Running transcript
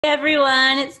Hey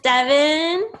everyone, it's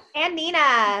Devin, And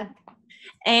Nina.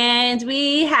 and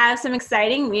we have some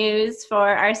exciting news for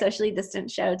our socially distant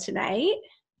show tonight.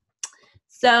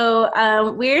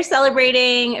 So we're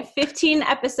celebrating 15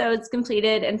 episodes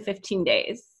completed in 15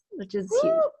 days, which is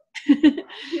huge.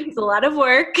 It's a lot of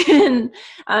work and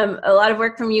a lot of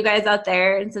work from you guys out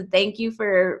there. And so thank you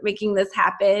for making this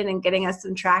happen and getting us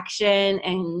some traction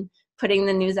and putting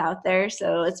the news out there.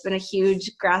 So it's been a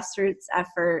huge grassroots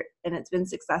effort and it's been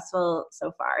successful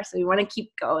so far. So we want to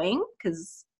keep going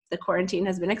because the quarantine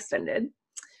has been extended.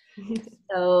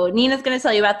 So Nina's going to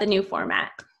tell you about the new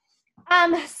format.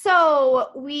 So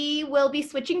we will be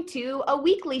switching to a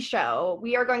weekly show.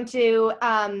 We are going to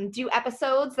do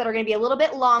episodes that are going to be a little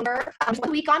bit longer, 1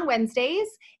 week on Wednesdays,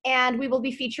 and we will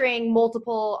be featuring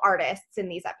multiple artists in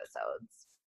these episodes.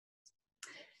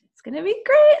 It's going to be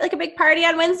great, like a big party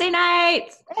on Wednesday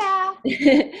nights. Yeah.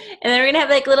 And then we're going to have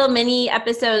like little mini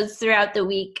episodes throughout the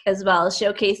week as well,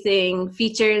 showcasing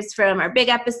features from our big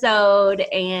episode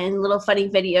and little funny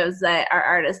videos that our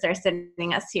artists are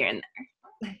sending us here and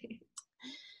there.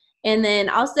 And then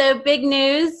also big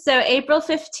news. So April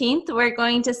 15th, we're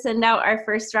going to send out our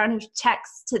first round of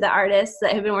checks to the artists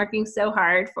that have been working so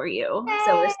hard for you. Yay!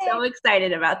 So we're so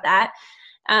excited about that.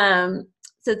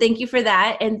 So thank you for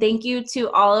that. And thank you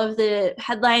to all of the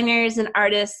headliners and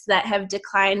artists that have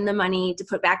declined the money to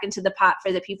put back into the pot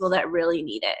for the people that really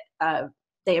need it.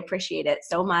 They appreciate it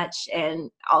so much. And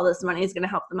all this money is going to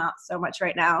help them out so much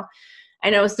right now.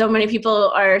 I know so many people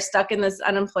are stuck in this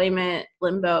unemployment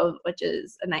limbo, which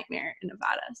is a nightmare in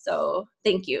Nevada. So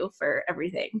thank you for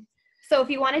everything. So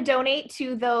if you want to donate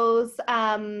to those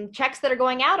checks that are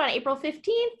going out on April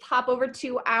 15th, hop over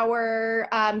to our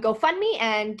GoFundMe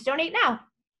and donate now.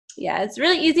 Yeah, it's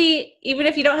really easy, even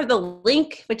if you don't have the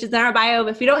link, which is in our bio.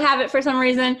 If you don't have it for some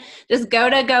reason, just go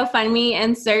to GoFundMe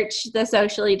and search the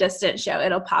Socially Distant Show.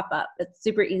 It'll pop up. It's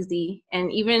super easy. And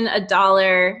even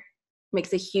 $1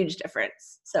 makes a huge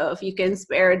difference. So if you can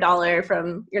spare $1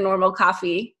 from your normal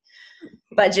coffee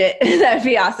budget, that'd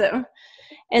be awesome.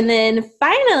 And then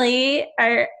finally,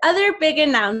 our other big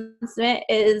announcement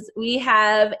is we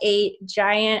have a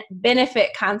giant benefit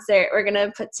concert we're going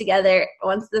to put together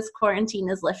once this quarantine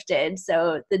is lifted.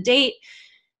 So the date,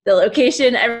 the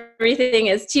location, everything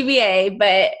is TBA,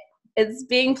 but it's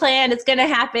being planned. It's going to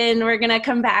happen. We're going to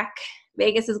come back.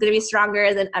 Vegas is going to be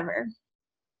stronger than ever.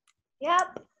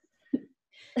 Yep.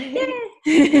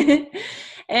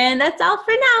 And that's all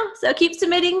for now. So keep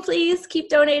submitting, please. Keep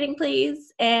donating,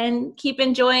 please. And keep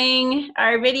enjoying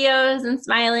our videos and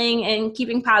smiling and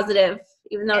keeping positive,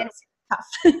 even though it's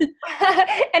tough.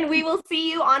 And we will see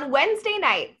you on Wednesday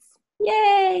nights.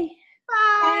 Yay.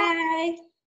 Bye. Bye.